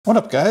What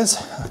up, guys?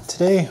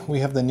 Today we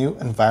have the new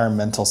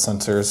environmental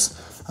sensors.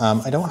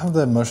 I don't have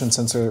the motion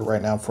sensor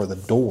right now for the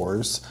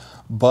doors,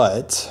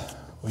 but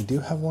we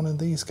do have one of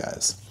these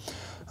guys.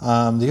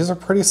 These are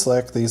pretty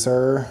slick. These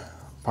are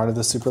part of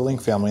the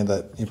SuperLink family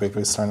that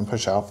Ubiquiti is starting to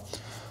push out,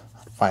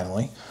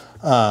 finally.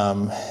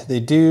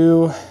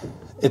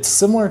 It's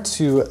similar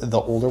to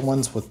the older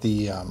ones with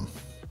the,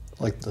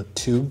 like the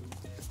tube.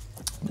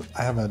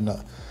 I have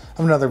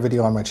another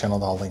video on my channel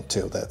that I'll link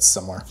to that's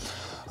similar.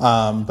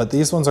 But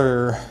these ones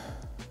are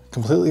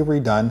completely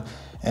redone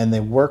and they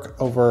work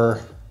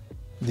over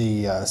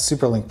the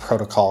SuperLink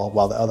protocol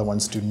while the other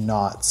ones do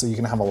not. So you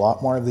can have a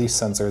lot more of these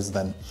sensors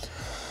than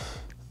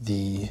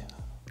the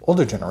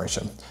older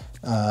generation.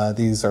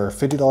 These are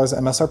 $50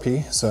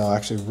 MSRP, so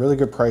actually really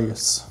good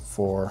price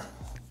for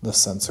the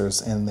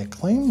sensors, and they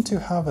claim to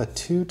have a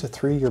 2 to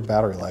 3 year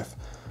battery life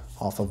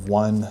off of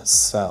one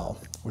cell,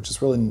 which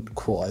is really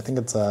cool. I think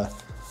it's a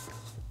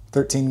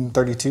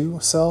 1332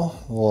 cell,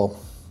 a little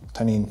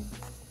tiny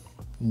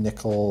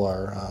nickel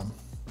or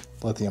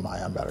lithium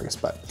ion batteries.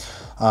 But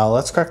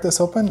let's crack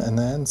this open and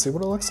then see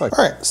what it looks like.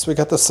 All right, so we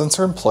got the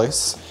sensor in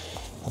place.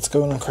 Let's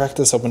go in and crack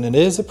this open. It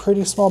is a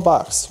pretty small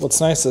box. What's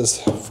nice is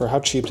for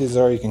how cheap these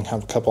are, you can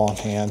have a couple on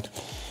hand.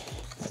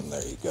 And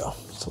there you go.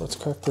 So let's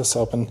crack this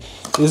open.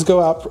 These go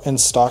out in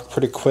stock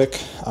pretty quick,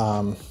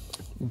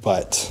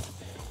 but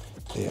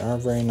they are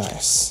very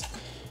nice.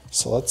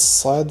 So let's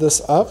slide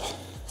this up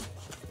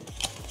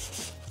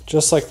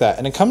just like that.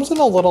 And it comes in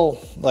a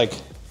little like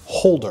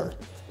holder,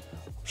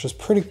 which is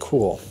pretty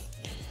cool.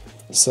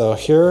 So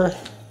here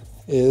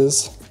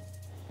is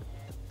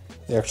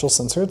the actual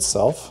sensor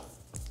itself.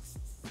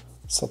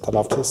 Set that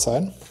off to the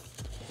side.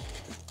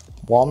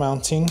 Wall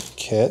mounting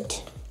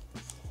kit.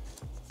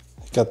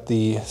 Got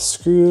the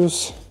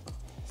screws.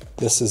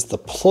 This is the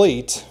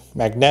plate,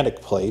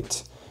 magnetic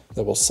plate,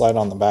 that will slide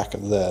on the back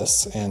of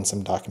this, and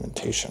some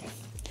documentation.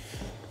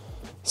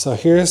 So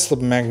here's the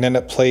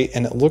magnetic plate,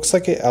 and it looks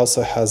like it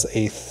also has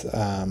a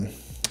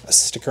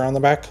sticker on the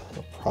back,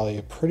 probably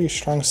a pretty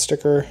strong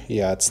sticker.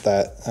 Yeah, it's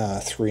that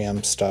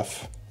 3M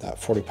stuff, that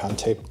 40-pound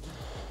tape.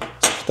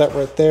 So put that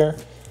right there.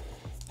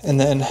 And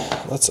then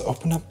let's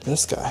open up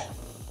this guy.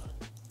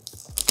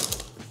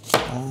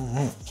 All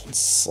right, let's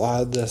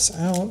slide this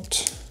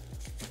out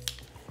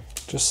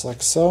just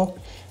like so.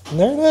 And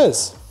there it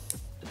is,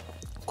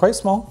 quite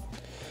small.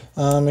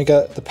 We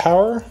got the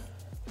power.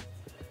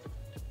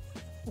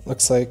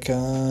 Looks like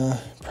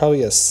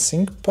probably a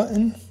sync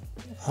button.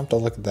 I'll have to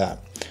look at that.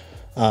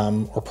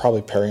 Or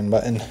probably pairing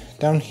button.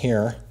 Down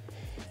here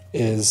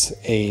is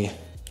a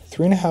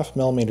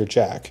 3.5mm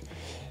jack.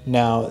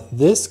 Now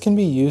this can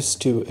be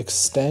used to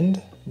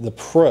extend the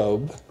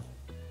probe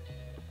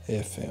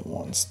if it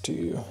wants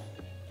to.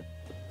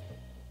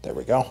 There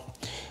we go.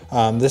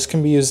 This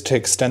can be used to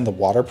extend the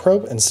water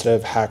probe instead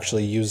of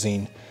actually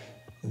using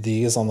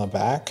these on the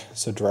back,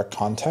 so direct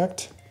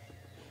contact.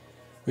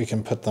 We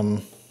can put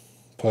a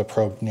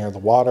probe near the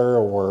water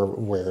or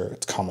where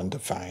it's common to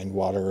find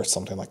water or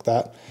something like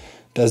that.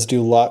 It does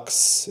do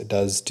lux, it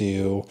does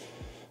do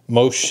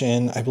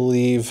motion, I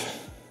believe,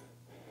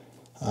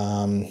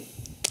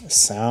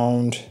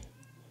 sound.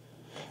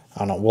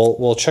 I don't know.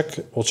 We'll check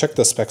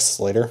the specs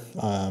later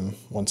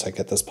once I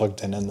get this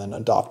plugged in and then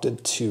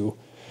adopted to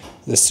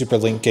the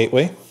SuperLink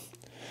gateway.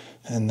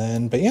 And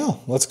then, but yeah,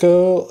 let's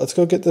go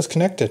get this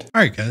connected.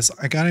 All right, guys,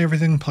 I got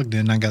everything plugged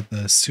in. I got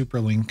the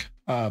SuperLink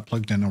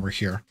plugged in over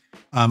here.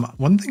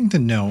 One thing to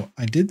note,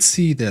 I did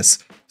see this.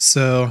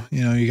 So,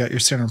 you know, you got your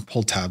standard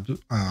pull tab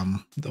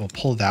that will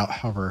pull it out.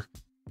 However,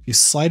 if you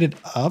slide it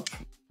up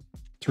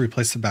to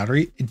replace the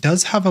battery, it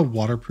does have a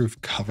waterproof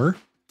cover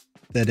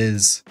that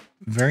is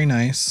very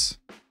nice.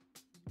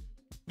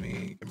 Let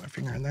me get my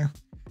finger in there.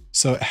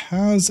 So it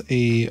has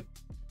a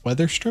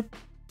weather strip.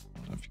 I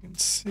don't know if you can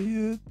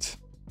see it.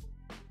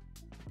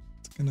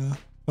 It's gonna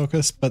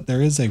focus, but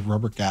there is a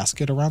rubber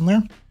gasket around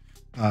there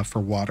for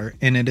water.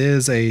 And it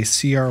is a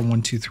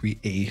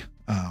CR123A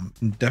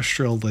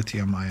industrial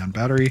lithium ion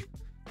battery.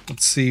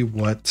 Let's see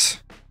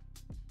what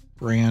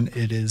brand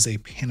it is. A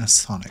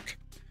Panasonic.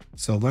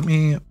 So let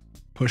me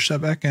push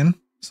that back in.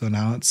 So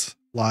now it's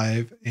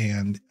live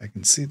and I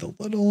can see the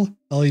little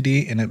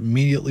LED, and it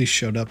immediately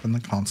showed up in the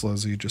console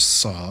as you just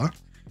saw,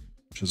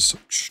 which is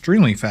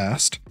extremely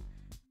fast.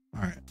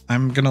 All right,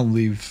 I'm gonna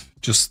leave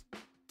just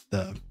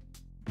I'm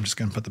just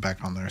gonna put the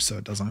back on there so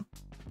it doesn't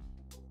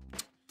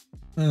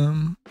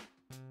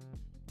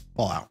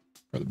fall out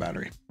for the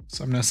battery.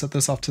 So I'm gonna set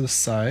this off to the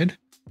side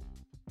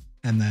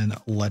and then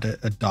let it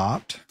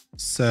adopt.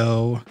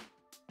 So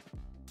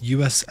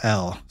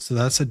USL, so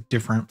that's a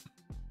different,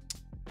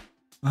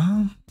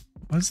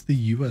 what's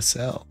the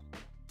USL?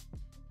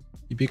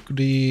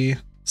 Ubiquiti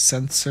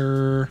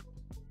sensor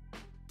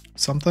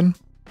something?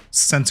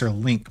 Sensor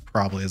link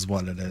probably is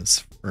what it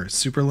is. Or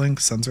SuperLink,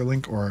 sensor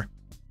link, or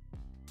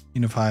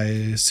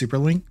UniFi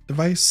SuperLink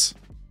device,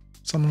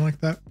 something like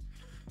that.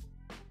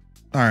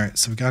 All right,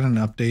 so we got an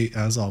update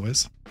as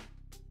always.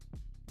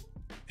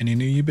 Any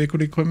new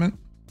Ubiquiti equipment,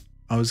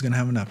 always gonna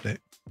have an update.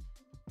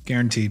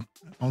 Guaranteed.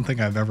 I don't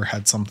think I've ever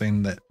had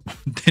something that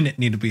didn't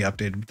need to be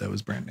updated that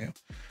was brand new.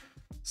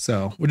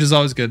 So, which is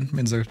always good. It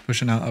means they're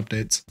pushing out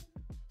updates.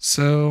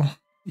 So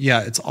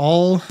yeah, it's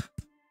all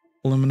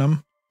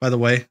aluminum. By the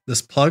way,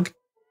 this plug,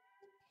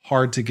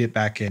 hard to get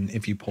back in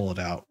if you pull it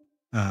out.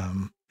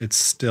 It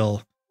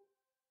still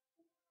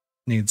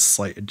needs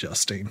slight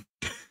adjusting.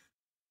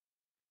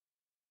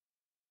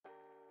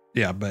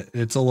 Yeah, but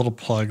it's a little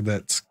plug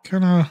that's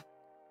kind of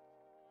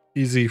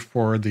easy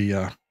for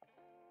the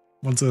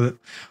once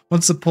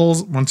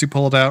you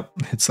pull it out,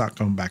 it's not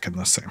going back in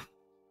the same.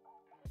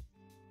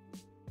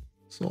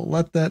 So I'll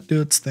let that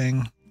do its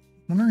thing.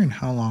 I'm wondering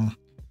how long.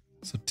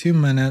 So 2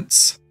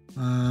 minutes.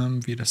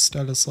 View to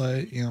status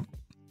light. Yep.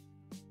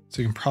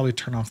 So you can probably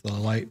turn off the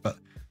light, but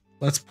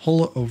let's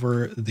pull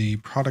over the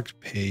product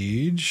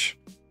page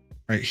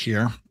right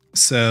here.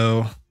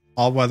 So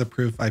all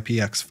weatherproof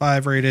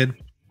IPX5 rated.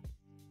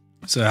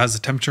 So it has a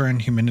temperature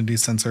and humidity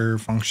sensor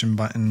function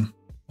button.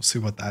 We'll see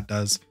what that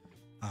does.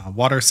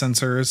 Water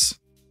sensors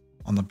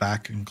on the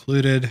back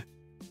included.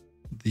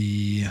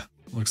 The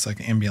looks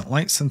like ambient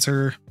light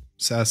sensor.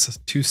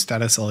 Two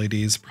status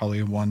LEDs,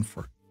 probably one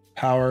for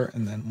power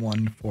and then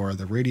one for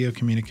the radio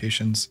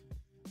communications.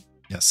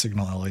 Yeah,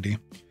 signal LED.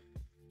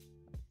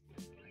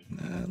 And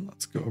then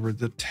let's go over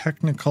the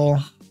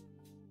technical.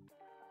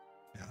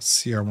 Yeah,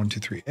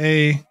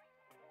 CR123A,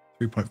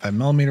 3.5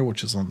 millimeter,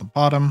 which is on the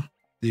bottom.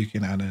 You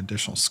can add an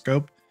additional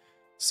scope.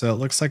 So it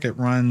looks like it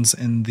runs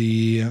in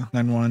the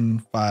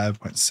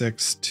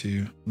 915.6 to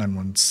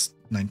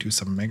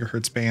 91927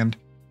 megahertz band,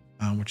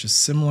 which is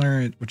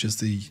similar, which is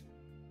the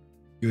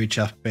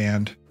UHF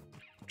band,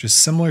 which is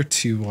similar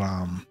to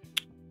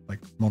like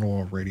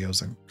Motorola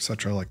radios and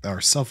etc. like our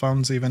cell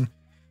phones even,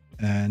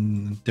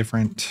 and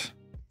different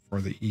for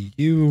the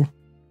EU.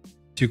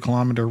 2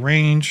 kilometer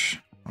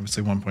range,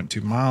 obviously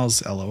 1.2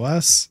 miles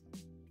LOS.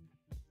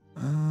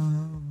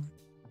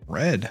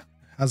 Red,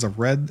 has a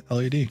red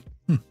LED.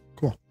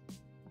 Cool.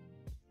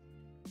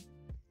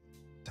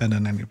 10 to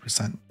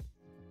 90%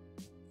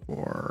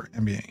 for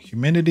ambient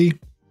humidity.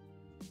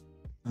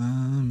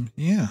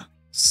 Yeah,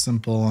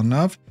 simple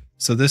enough.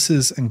 So this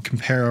is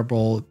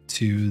incomparable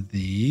to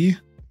the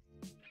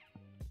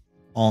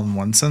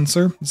all-in-one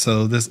sensor.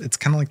 So it's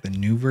kind of like the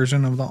new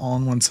version of the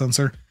all-in-one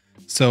sensor.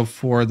 So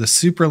for the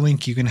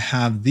SuperLink, you can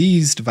have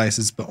these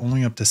devices, but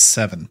only up to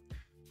 7.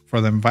 For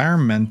the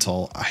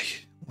environmental,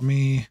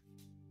 you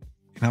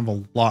can have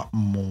a lot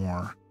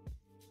more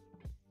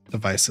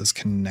devices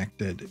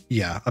connected.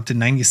 Yeah, up to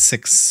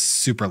 96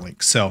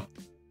 SuperLink. So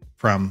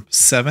from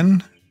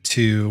 7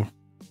 to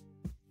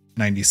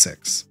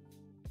 96,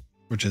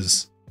 which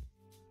is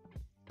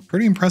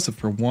pretty impressive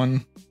for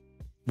one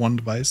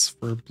device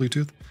for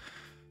Bluetooth.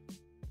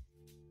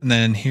 And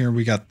then here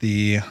we got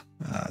the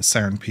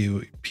Siren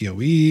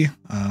PoE.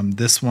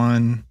 This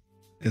one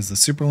is the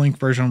SuperLink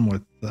version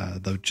with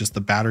just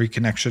the battery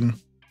connection.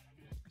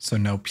 So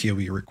no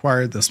PoE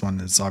required. This one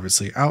is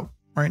obviously out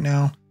right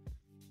now,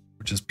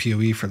 which is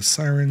PoE for the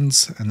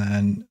sirens. And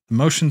then the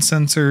motion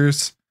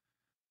sensors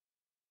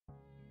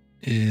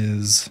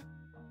is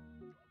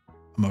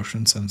a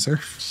motion sensor.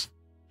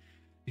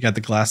 You got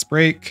the glass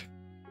break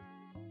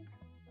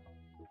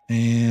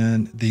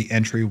and the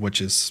entry,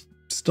 which is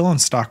still in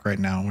stock right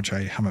now, which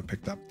I haven't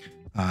picked up.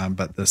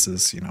 But this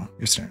is, your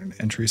standard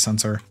entry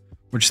sensor,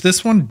 which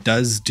this one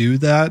does do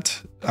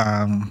that.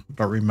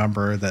 But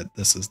remember that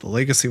this is the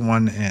legacy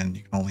one and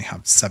you can only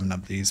have 7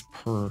 of these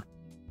per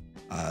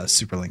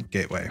SuperLink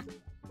gateway.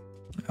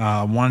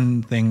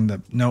 One thing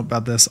to note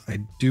about this, I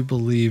do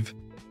believe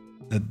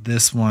that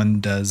this one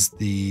does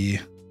the,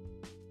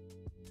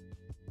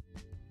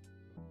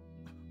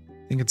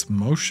 I think it's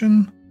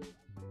motion.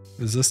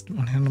 Does this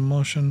one handle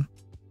motion?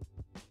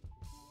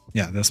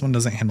 Yeah, this one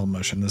doesn't handle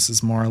motion. This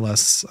is more or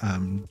less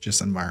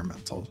just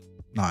environmental,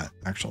 not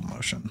actual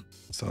motion.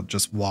 So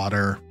just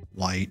water,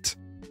 light,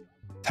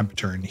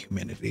 temperature, and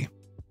humidity.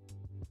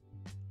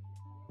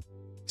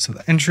 So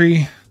the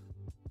entry,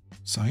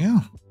 so yeah,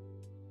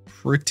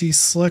 pretty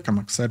slick. I'm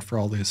excited for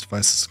all these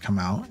devices to come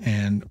out,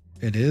 and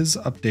it is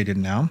updated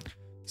now.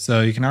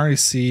 So you can already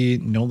see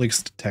no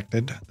leaks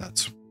detected.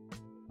 That's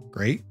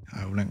great.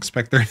 I wouldn't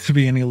expect there to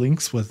be any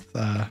leaks with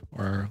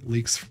or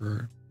leaks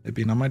for it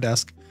being on my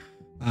desk.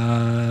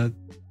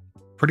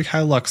 Pretty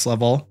high lux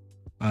level.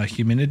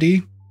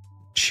 Humidity,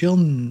 chill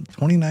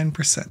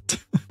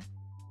 29%.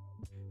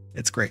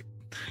 It's great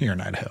here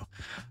in Idaho.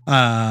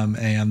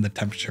 And the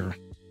temperature,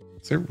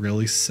 is it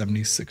really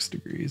 76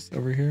 degrees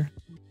over here?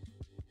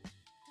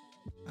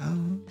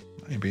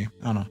 Maybe,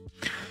 I don't know.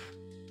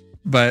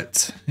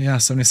 But yeah,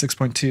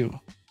 76.2.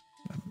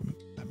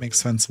 That makes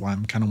sense why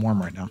I'm kind of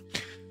warm right now.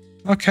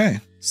 Okay,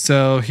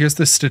 so here's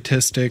the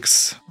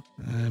statistics.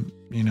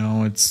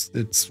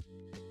 It's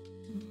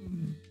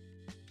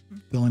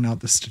filling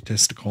out the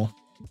statistical.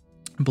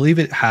 I believe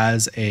it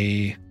has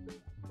a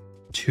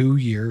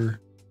 2-year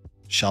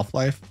shelf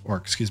life, or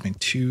excuse me,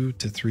 2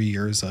 to 3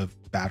 years of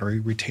battery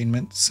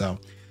retainment. So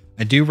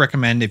I do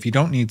recommend, if you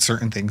don't need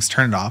certain things,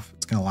 turn it off.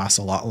 It's going to last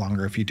a lot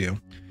longer if you do.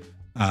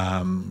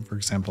 For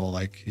example,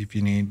 like if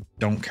you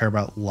don't care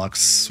about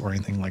lux or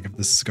anything, like if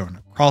this is going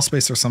to crawl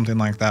space or something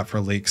like that for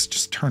leaks,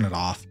 just turn it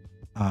off.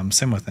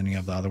 Same with any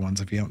of the other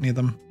ones. If you don't need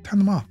them, turn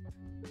them off.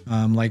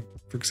 Like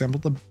for example,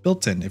 the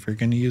built-in, if you're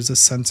going to use a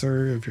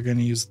sensor, if you're going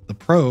to use the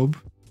probe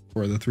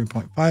for the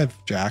 3.5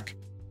 jack,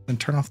 then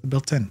turn off the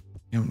built-in.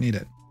 You don't need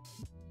it.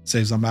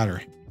 Saves on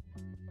battery.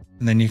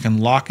 And then you can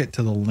lock it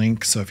to the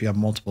link. So if you have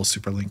multiple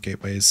SuperLink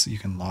gateways, you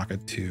can lock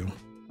it to,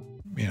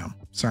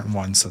 certain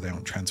ones so they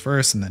don't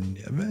transverse, and then,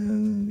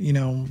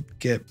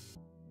 get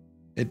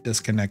it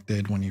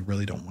disconnected when you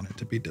really don't want it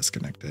to be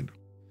disconnected.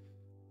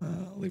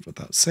 I'll leave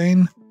without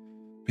saying.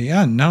 But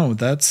yeah, no,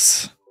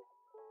 that's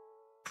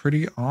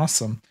pretty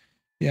awesome.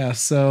 Yeah,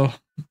 so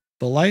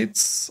the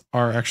lights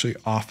are actually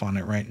off on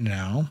it right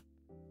now.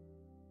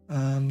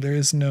 There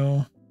is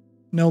no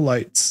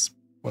lights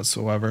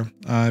whatsoever.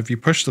 If you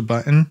push the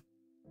button,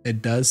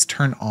 it does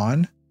turn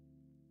on.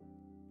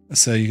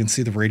 So you can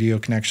see the radio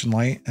connection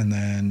light. And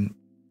then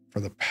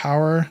for the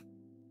power,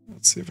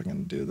 let's see if I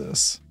can do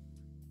this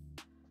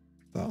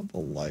without the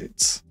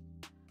lights.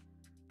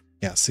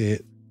 Yeah, see,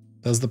 it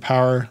does the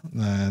power.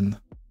 Then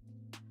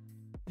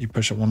you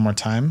push it one more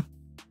time.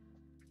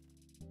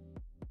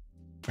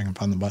 Bring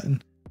upon the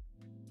button.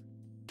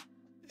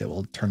 It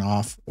will turn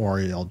off, or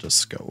it'll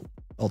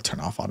turn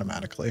off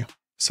automatically.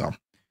 So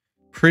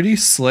pretty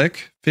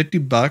slick.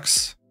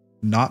 $50.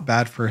 Not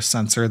bad for a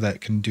sensor that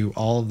can do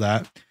all of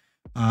that.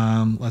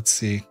 Let's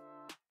see.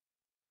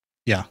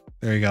 Yeah,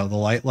 there you go. The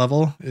light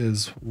level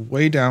is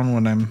way down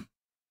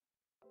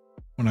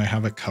when I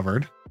have it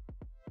covered.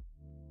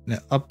 And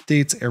it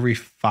updates every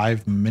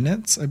 5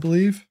 minutes, I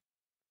believe.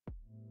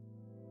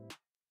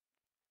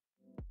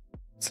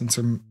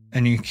 Sensor,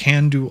 and you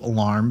can do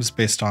alarms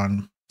based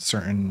on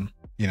certain,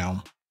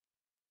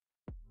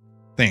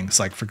 things.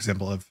 Like for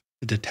example, if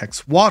it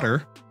detects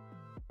water,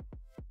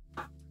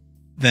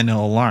 then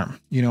it'll alarm.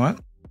 You know what?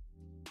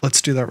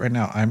 Let's do that right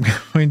now. I'm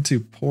going to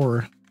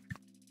pour,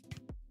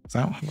 because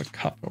I don't have a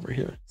cup over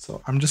here.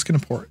 So I'm just going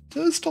to pour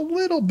just a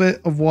little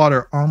bit of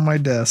water on my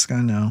desk.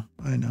 I know.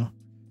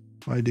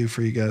 What I do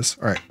for you guys.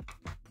 All right.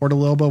 Poured a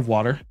little bit of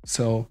water.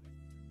 So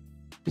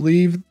I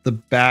believe the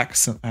back,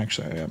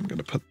 actually, I am going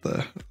to put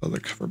the other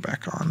cover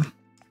back on.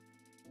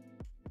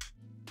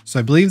 So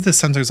I believe the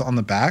sensors on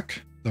the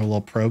back, the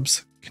little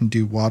probes, can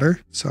do water.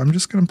 So I'm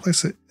just going to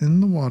place it in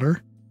the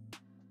water.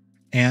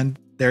 And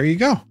there you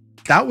go.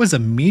 That was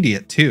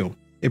immediate too.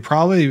 It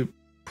probably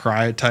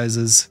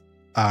prioritizes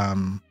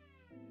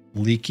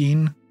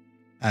leaking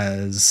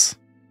as,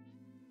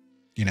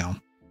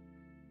 an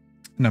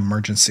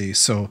emergency.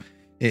 So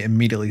it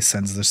immediately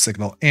sends the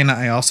signal. And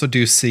I also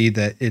do see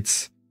that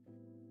it's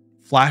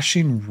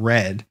flashing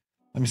red.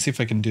 Let me see if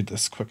I can do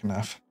this quick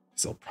enough,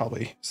 because it'll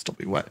probably still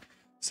be wet.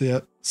 So yeah,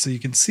 so you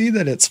can see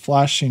that it's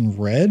flashing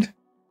red,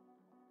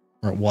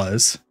 or it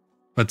was,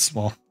 but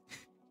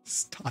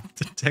stop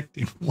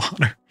detecting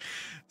water.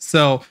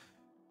 So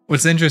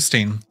what's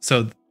interesting,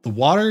 so the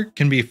water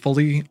can be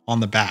fully on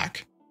the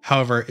back.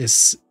 However,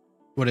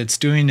 what it's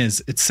doing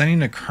is it's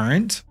sending a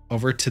current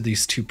over to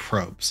these two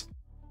probes.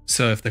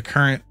 So if the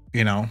current,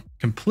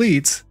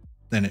 completes,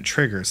 then it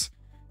triggers.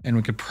 And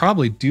we could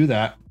probably do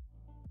that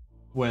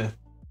with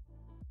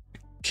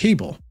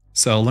cable.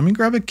 So let me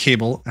grab a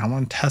cable, and I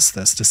want to test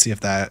this to see if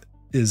that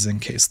is in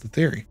case the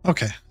theory.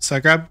 Okay, so I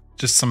grabbed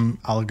just some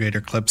alligator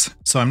clips.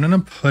 So I'm going to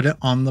put it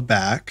on the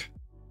back,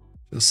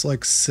 just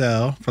like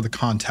so, for the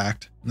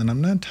contact. And then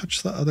I'm going to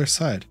touch the other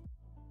side.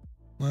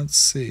 Let's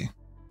see.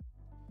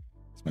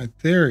 It's my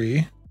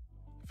theory,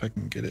 if I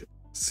can get it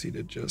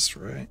seated just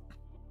right.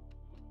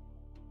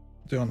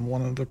 Doing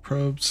one of the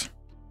probes.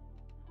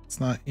 It's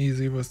not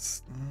easy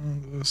with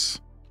this.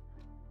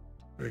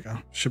 There we go.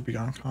 Should be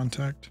on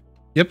contact.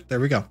 Yep, there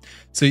we go.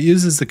 So it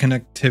uses the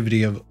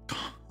conductivity of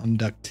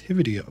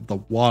the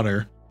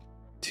water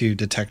to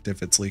detect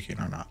if it's leaking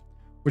or not,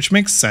 which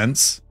makes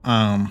sense.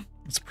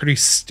 It's a pretty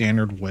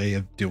standard way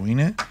of doing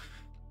it,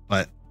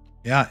 but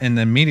yeah. And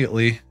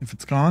immediately, if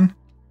it's gone,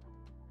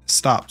 it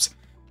stops.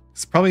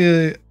 It's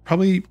probably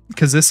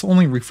because this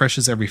only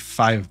refreshes every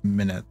 5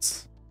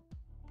 minutes.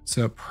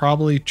 So it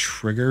probably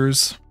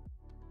triggers,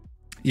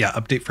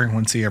 update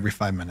frequency every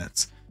 5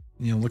 minutes.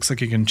 Looks like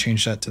you can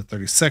change that to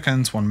 30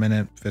 seconds, 1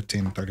 minute,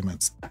 15, 30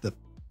 minutes. That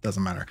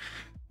doesn't matter.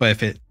 But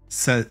if it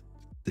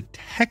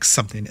detects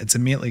something, it's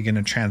immediately going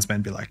to transmit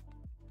and be like,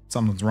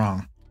 something's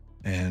wrong,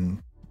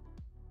 and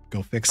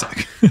go fix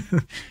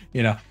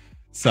it.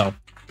 So,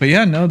 but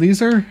yeah, no,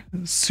 these are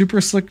super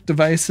slick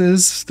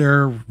devices.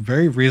 They're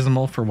very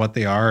reasonable for what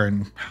they are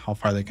and how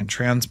far they can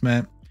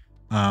transmit.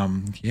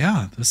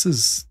 Yeah, this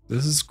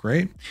is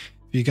great.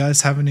 If you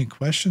guys have any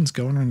questions,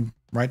 go and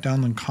write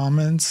down in the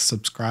comments,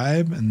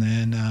 subscribe, and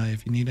then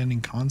if you need any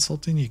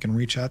consulting, you can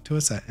reach out to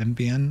us at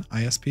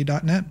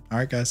mbnisp.net. All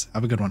right, guys,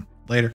 have a good one. Later.